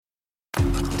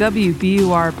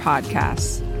WBUR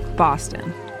Podcasts,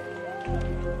 Boston.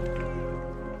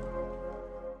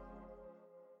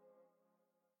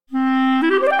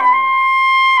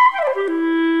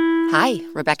 Hi,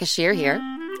 Rebecca Shear here.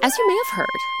 As you may have heard,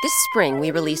 this spring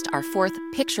we released our fourth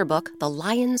picture book, The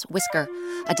Lion's Whisker,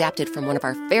 adapted from one of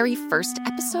our very first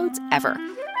episodes ever.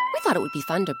 We thought it would be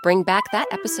fun to bring back that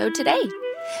episode today.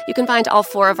 You can find all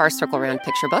four of our Circle Round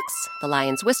picture books, The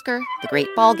Lion's Whisker, The Great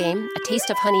Ball Game, A Taste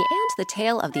of Honey, and The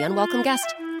Tale of the Unwelcome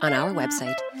Guest on our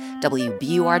website,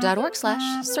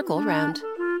 wbur.org/Circle Round.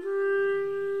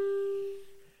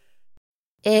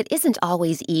 It isn't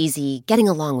always easy getting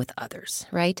along with others,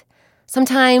 right?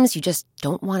 Sometimes you just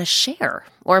don't want to share,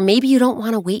 or maybe you don't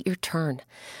want to wait your turn.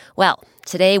 Well,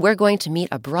 today we're going to meet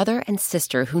a brother and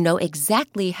sister who know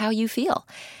exactly how you feel,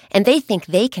 and they think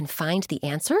they can find the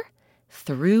answer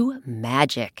through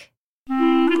magic.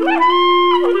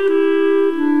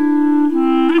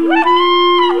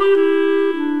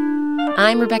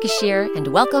 I'm Rebecca Shear, and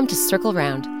welcome to Circle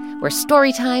Round, where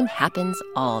story time happens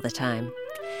all the time.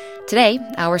 Today,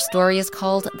 our story is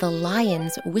called The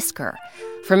Lion's Whisker.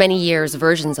 For many years,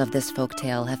 versions of this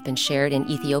folktale have been shared in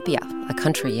Ethiopia, a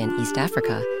country in East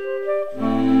Africa.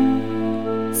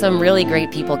 Some really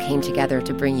great people came together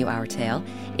to bring you our tale,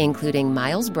 including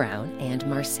Miles Brown and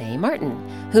Marseille Martin,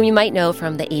 whom you might know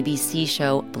from the ABC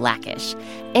show Blackish.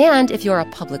 And if you're a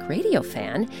public radio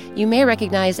fan, you may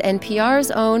recognize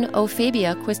NPR's own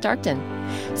Ophabia Quistarkton.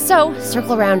 So,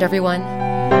 circle around, everyone,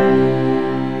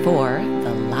 for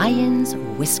The Lion's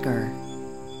Whisker.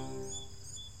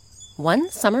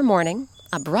 One summer morning,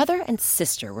 a brother and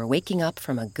sister were waking up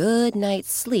from a good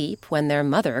night's sleep when their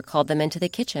mother called them into the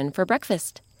kitchen for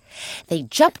breakfast. They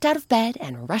jumped out of bed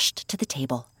and rushed to the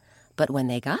table. But when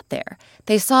they got there,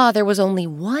 they saw there was only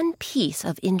one piece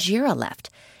of injera left.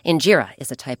 Injera is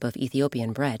a type of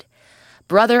Ethiopian bread.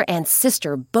 Brother and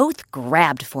sister both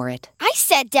grabbed for it. I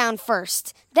sat down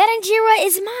first. That injera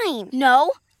is mine.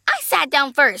 No, I sat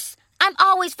down first. I'm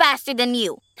always faster than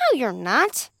you. No, you're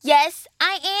not. Yes,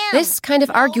 I am. This kind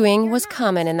of arguing was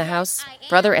common in the house.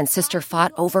 Brother and sister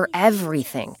fought over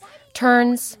everything.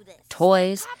 Turns,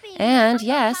 toys, and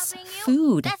yes,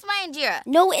 food. That's my injera.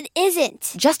 No, it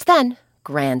isn't. Just then,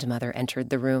 grandmother entered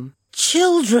the room.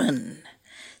 Children!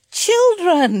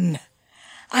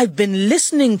 I've been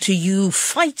listening to you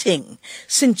fighting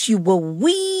since you were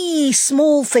wee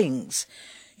small things.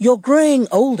 You're growing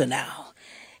older now.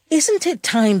 Isn't it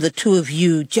time the two of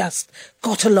you just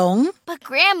got along? But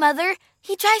grandmother,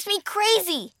 he drives me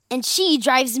crazy. And she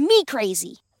drives me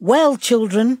crazy. Well,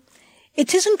 children,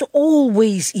 it isn't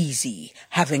always easy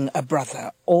having a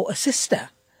brother or a sister.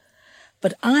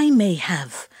 But I may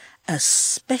have a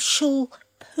special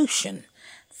potion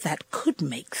that could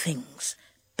make things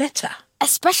better. A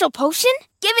special potion?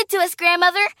 Give it to us,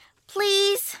 grandmother,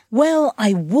 please. Well,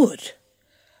 I would.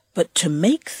 But to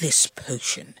make this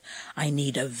potion, I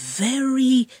need a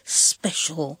very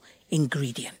special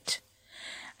ingredient.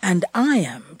 And I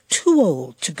am too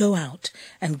old to go out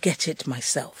and get it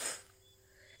myself.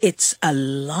 It's a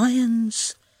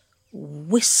lion's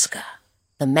whisker.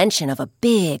 The mention of a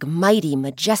big, mighty,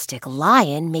 majestic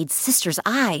lion made sister's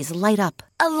eyes light up.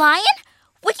 A lion?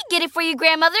 We can get it for you,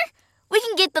 grandmother. We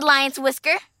can get the lion's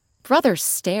whisker. Brother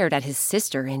stared at his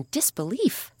sister in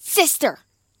disbelief. Sister,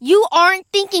 you aren't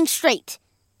thinking straight.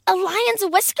 A lion's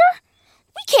whisker?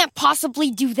 We can't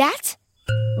possibly do that.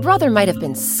 Brother might have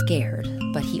been scared,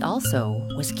 but he also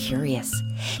was curious.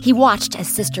 He watched as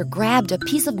sister grabbed a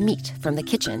piece of meat from the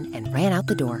kitchen and ran out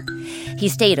the door. He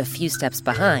stayed a few steps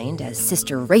behind as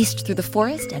sister raced through the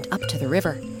forest and up to the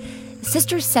river.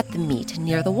 Sister set the meat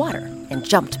near the water and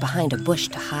jumped behind a bush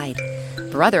to hide.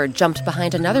 Brother jumped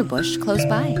behind another bush close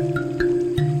by.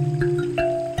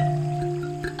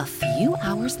 A few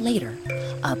hours later,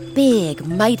 a big,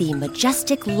 mighty,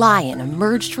 majestic lion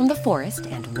emerged from the forest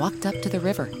and walked up to the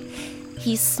river.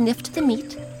 He sniffed the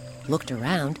meat, looked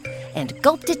around, and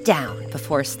gulped it down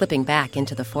before slipping back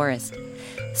into the forest.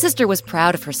 Sister was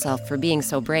proud of herself for being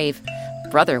so brave.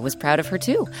 Brother was proud of her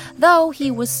too, though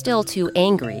he was still too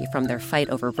angry from their fight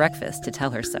over breakfast to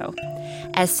tell her so.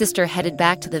 As sister headed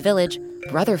back to the village,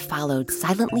 brother followed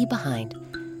silently behind.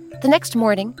 The next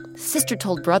morning, sister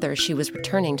told brother she was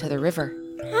returning to the river.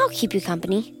 I'll keep you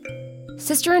company.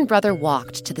 Sister and brother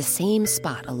walked to the same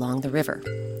spot along the river,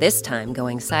 this time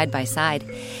going side by side.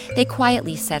 They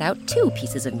quietly set out 2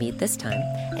 pieces of meat this time,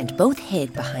 and both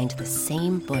hid behind the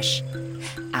same bush.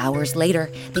 Hours later,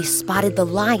 they spotted the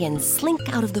lion slink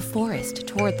out of the forest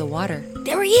toward the water.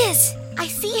 There he is! I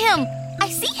see him! I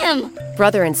see him!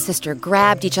 Brother and sister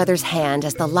grabbed each other's hand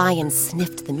as the lion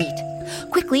sniffed the meat.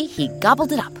 Quickly, he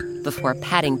gobbled it up before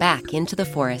padding back into the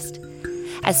forest.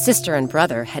 As sister and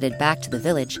brother headed back to the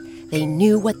village, they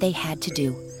knew what they had to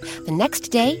do. The next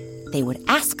day, they would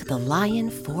ask the lion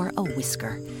for a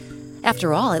whisker.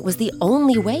 After all, it was the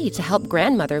only way to help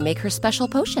grandmother make her special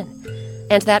potion.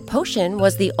 And that potion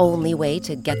was the only way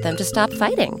to get them to stop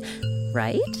fighting,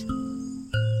 right?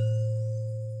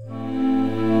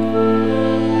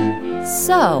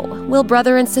 So, will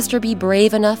brother and sister be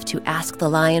brave enough to ask the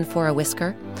lion for a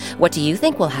whisker? What do you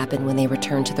think will happen when they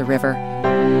return to the river?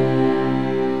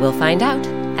 We'll find out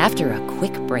after a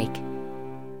quick break.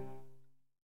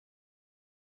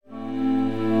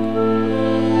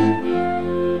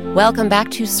 Welcome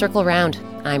back to Circle Round.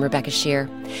 I'm Rebecca Shear.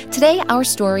 Today, our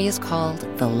story is called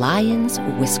The Lion's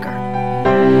Whisker.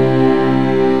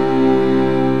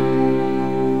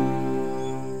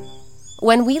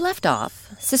 When we left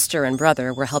off, sister and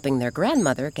brother were helping their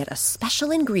grandmother get a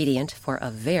special ingredient for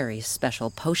a very special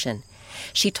potion.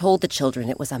 She told the children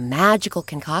it was a magical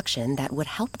concoction that would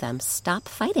help them stop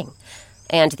fighting.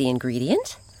 And the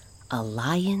ingredient? A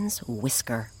lion's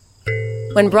whisker.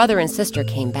 When brother and sister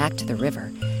came back to the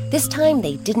river, this time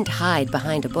they didn't hide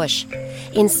behind a bush.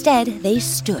 Instead, they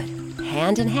stood,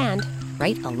 hand in hand,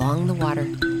 right along the water.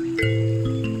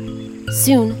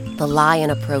 Soon, the lion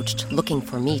approached, looking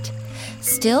for meat.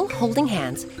 Still holding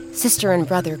hands, sister and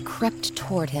brother crept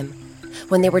toward him.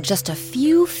 When they were just a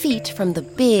few feet from the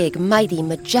big, mighty,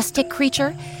 majestic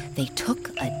creature, they took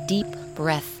a deep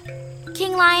breath.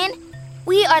 King Lion,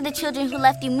 we are the children who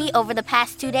left you meat over the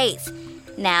past 2 days.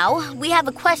 Now, we have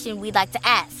a question we'd like to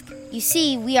ask. You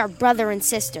see, we are brother and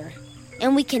sister,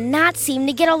 and we cannot seem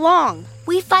to get along.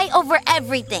 We fight over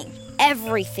everything.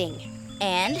 Everything.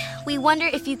 And we wonder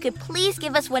if you could please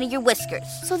give us one of your whiskers.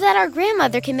 So that our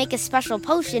grandmother can make a special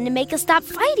potion to make us stop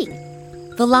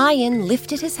fighting. The lion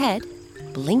lifted his head,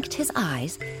 blinked his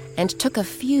eyes, and took a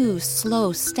few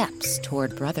slow steps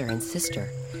toward brother and sister.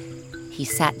 He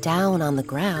sat down on the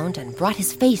ground and brought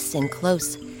his face in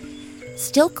close.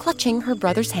 Still clutching her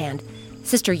brother's hand,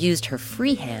 sister used her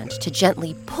free hand to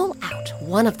gently pull out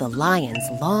one of the lion's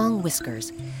long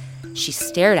whiskers. She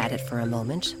stared at it for a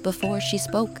moment before she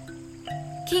spoke.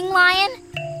 King Lion,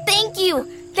 thank you.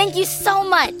 Thank you so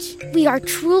much. We are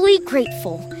truly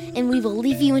grateful, and we will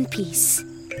leave you in peace.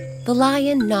 The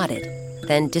lion nodded,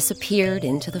 then disappeared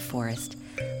into the forest.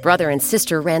 Brother and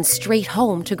sister ran straight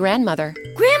home to grandmother.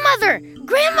 Grandmother!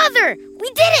 Grandmother! We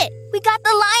did it! We got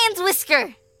the lion's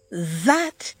whisker.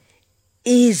 That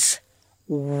is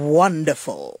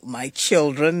wonderful, my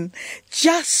children.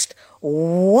 Just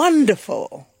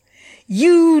wonderful.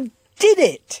 You did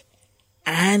it.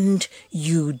 And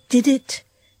you did it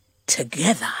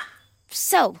together.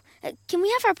 So, can we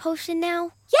have our potion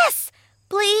now? Yes,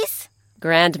 please.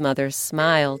 Grandmother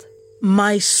smiled.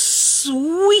 My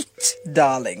sweet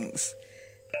darlings,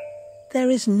 there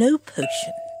is no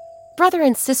potion. Brother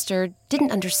and sister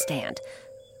didn't understand.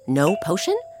 No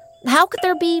potion? How could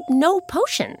there be no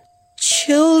potion?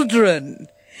 Children,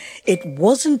 it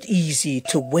wasn't easy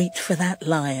to wait for that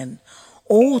lion,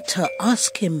 or to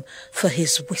ask him for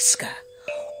his whisker,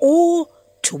 or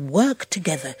to work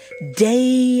together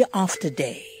day after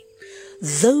day.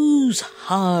 Those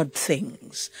hard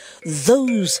things,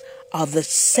 those are the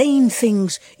same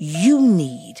things you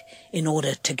need in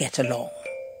order to get along.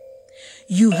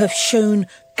 You have shown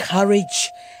courage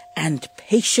and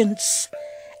patience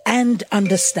and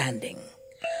understanding.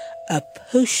 A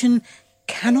potion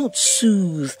cannot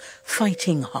soothe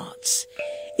fighting hearts.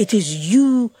 It is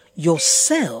you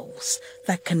yourselves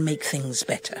that can make things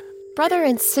better. Brother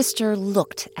and sister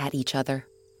looked at each other.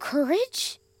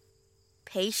 Courage?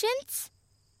 Patience?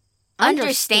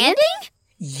 Understanding?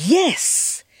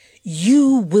 Yes,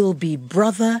 you will be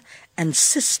brother and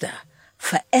sister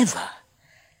forever.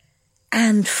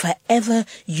 And forever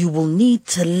you will need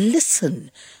to listen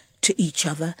to each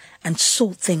other and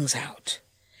sort things out.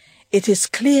 It is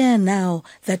clear now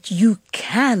that you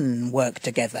can work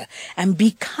together and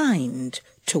be kind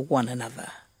to one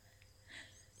another.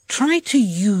 Try to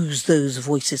use those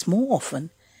voices more often,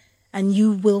 and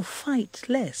you will fight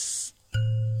less.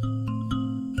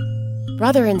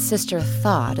 Brother and sister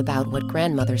thought about what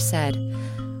grandmother said.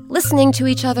 Listening to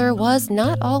each other was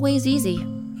not always easy.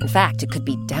 In fact, it could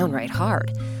be downright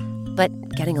hard. But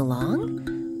getting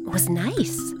along was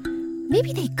nice.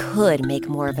 Maybe they could make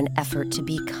more of an effort to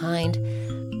be kind.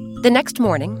 The next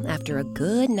morning, after a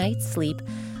good night's sleep,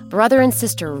 brother and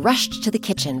sister rushed to the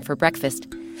kitchen for breakfast.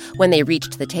 When they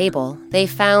reached the table, they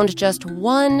found just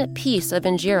one piece of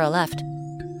injera left.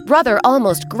 Brother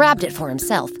almost grabbed it for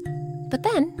himself, but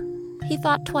then he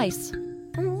thought twice.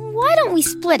 Why don't we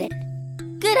split it?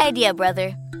 Good idea,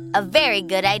 brother. A very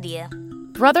good idea.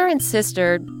 Brother and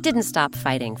sister didn't stop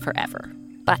fighting forever.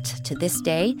 But to this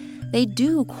day, they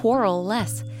do quarrel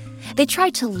less. They try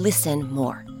to listen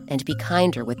more and be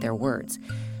kinder with their words.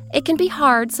 It can be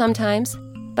hard sometimes,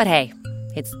 but hey,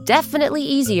 it's definitely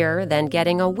easier than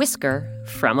getting a whisker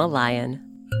from a lion.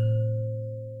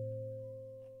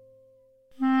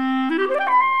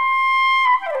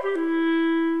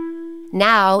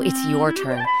 Now it's your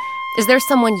turn. Is there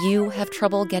someone you have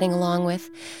trouble getting along with?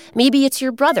 Maybe it's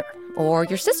your brother or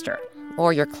your sister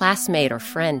or your classmate or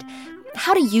friend.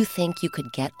 How do you think you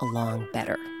could get along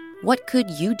better? What could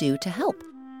you do to help?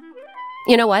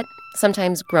 You know what?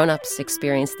 Sometimes grown-ups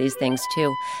experience these things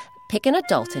too. Pick an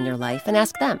adult in your life and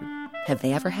ask them. Have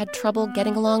they ever had trouble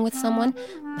getting along with someone?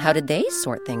 How did they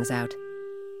sort things out?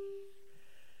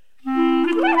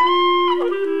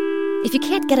 If you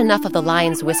can't get enough of The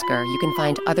Lion's Whisker, you can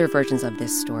find other versions of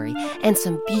this story and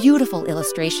some beautiful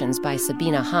illustrations by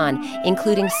Sabina Hahn,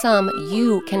 including some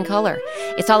you can color.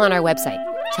 It's all on our website.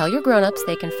 Tell your grown-ups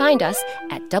they can find us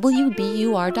at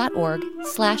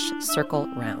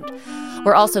wbur.org/circleround.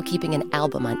 We're also keeping an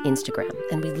album on Instagram,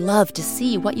 and we'd love to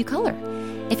see what you color.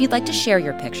 If you'd like to share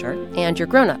your picture, and your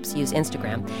grown-ups use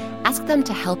Instagram, ask them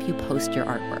to help you post your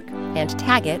artwork and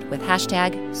tag it with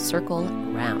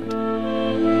 #CircleRound.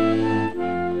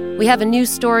 We have a new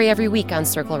story every week on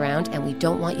Circle Round, and we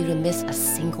don't want you to miss a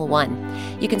single one.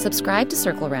 You can subscribe to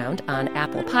Circle Round on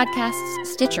Apple Podcasts,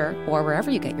 Stitcher, or wherever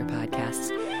you get your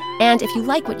podcasts. And if you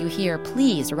like what you hear,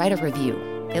 please write a review.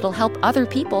 It'll help other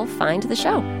people find the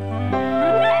show.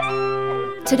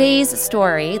 Today's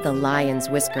story, The Lion's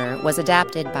Whisker, was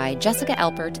adapted by Jessica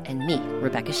Alpert and me,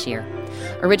 Rebecca Shear.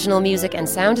 Original music and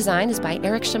sound design is by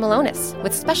Eric Shimalonis,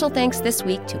 with special thanks this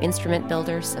week to instrument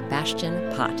builder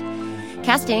Sebastian Pott.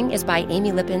 Casting is by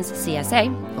Amy Lippins, CSA,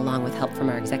 along with help from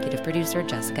our executive producer,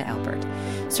 Jessica Alpert.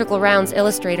 Circle Round's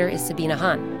illustrator is Sabina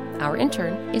Hahn. Our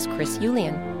intern is Chris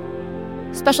Yulian.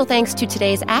 Special thanks to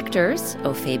today's actors,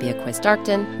 Ophabia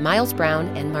Quist-Darkton, Miles Brown,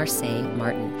 and Marseille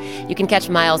Martin. You can catch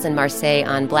Miles and Marseille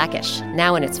on Blackish,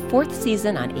 now in its 4th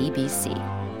season on ABC.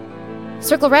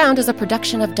 Circle Round is a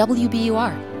production of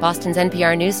WBUR, Boston's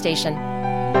NPR news station.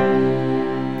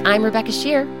 I'm Rebecca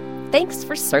Shear. Thanks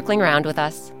for circling around with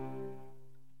us.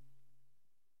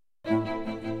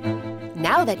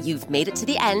 Now that you've made it to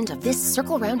the end of this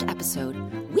Circle Round episode,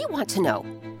 we want to know,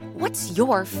 what's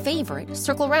your favorite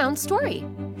Circle Round story?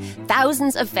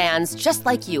 Thousands of fans just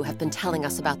like you have been telling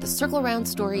us about the Circle Round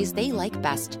stories they like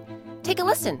best. Take a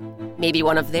listen. Maybe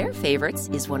one of their favorites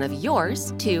is one of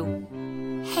yours, too.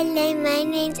 Hello, my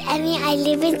name's Emmy. I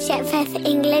live in Shepworth,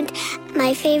 England.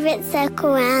 My favorite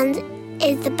Circle Round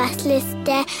is the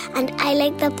Basilisker, and I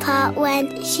like the part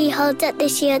when she holds up the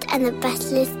shield and the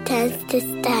basilisk turns to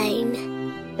stone.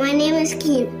 My name is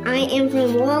Keith. I am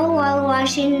from Walla Walla,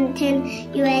 Washington,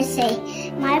 USA.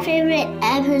 My favorite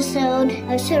episode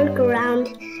of Circle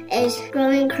Round is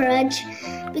Growing Courage,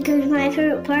 because my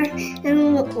favorite part is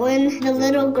when the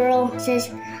little girl says,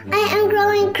 I am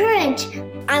growing courage.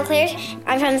 I'm Claire.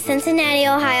 I'm from Cincinnati,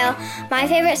 Ohio. My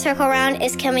favorite Circle Round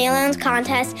is Chameleon's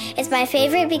Contest. It's my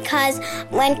favorite because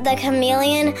when the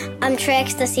chameleon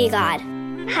tricks the sea god.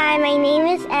 Hi, my name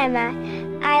is Emma.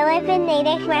 I live in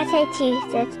Natick,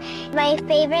 Massachusetts. My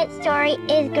favorite story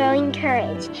is Growing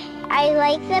Courage. I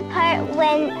like the part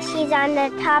when she's on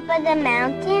the top of the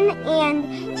mountain and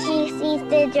she sees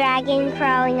the dragon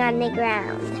crawling on the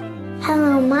ground.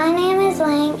 Hello, my name is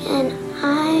Lang and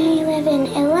I live in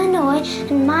Illinois.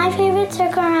 And my favorite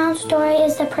Circle Round story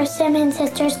is the Persimmon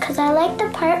Sisters because I like the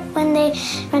part when they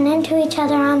run into each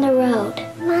other on the road.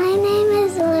 My name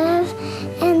is Liv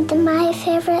and my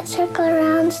favorite Circle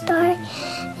Round story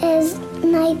is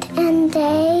Night and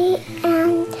Day,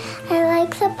 and I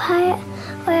like the part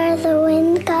where the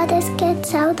wind goddess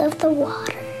gets out of the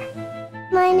water.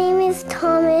 My name is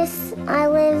Thomas. I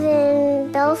live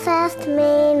in Belfast,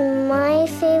 Maine. My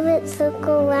favorite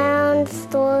Circle Round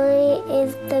story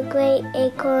is The Great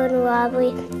Acorn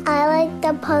Robbery. I like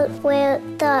the part where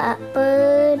the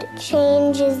bird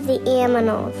changes the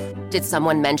animals. Did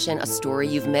someone mention a story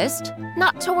you've missed?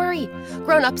 Not to worry.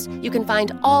 Grown-ups, you can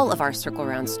find all of our Circle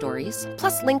Round stories,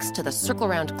 plus links to the Circle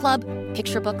Round Club,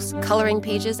 picture books, coloring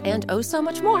pages, and oh so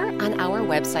much more on our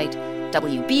website,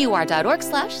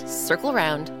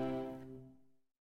 wbur.org/circleround.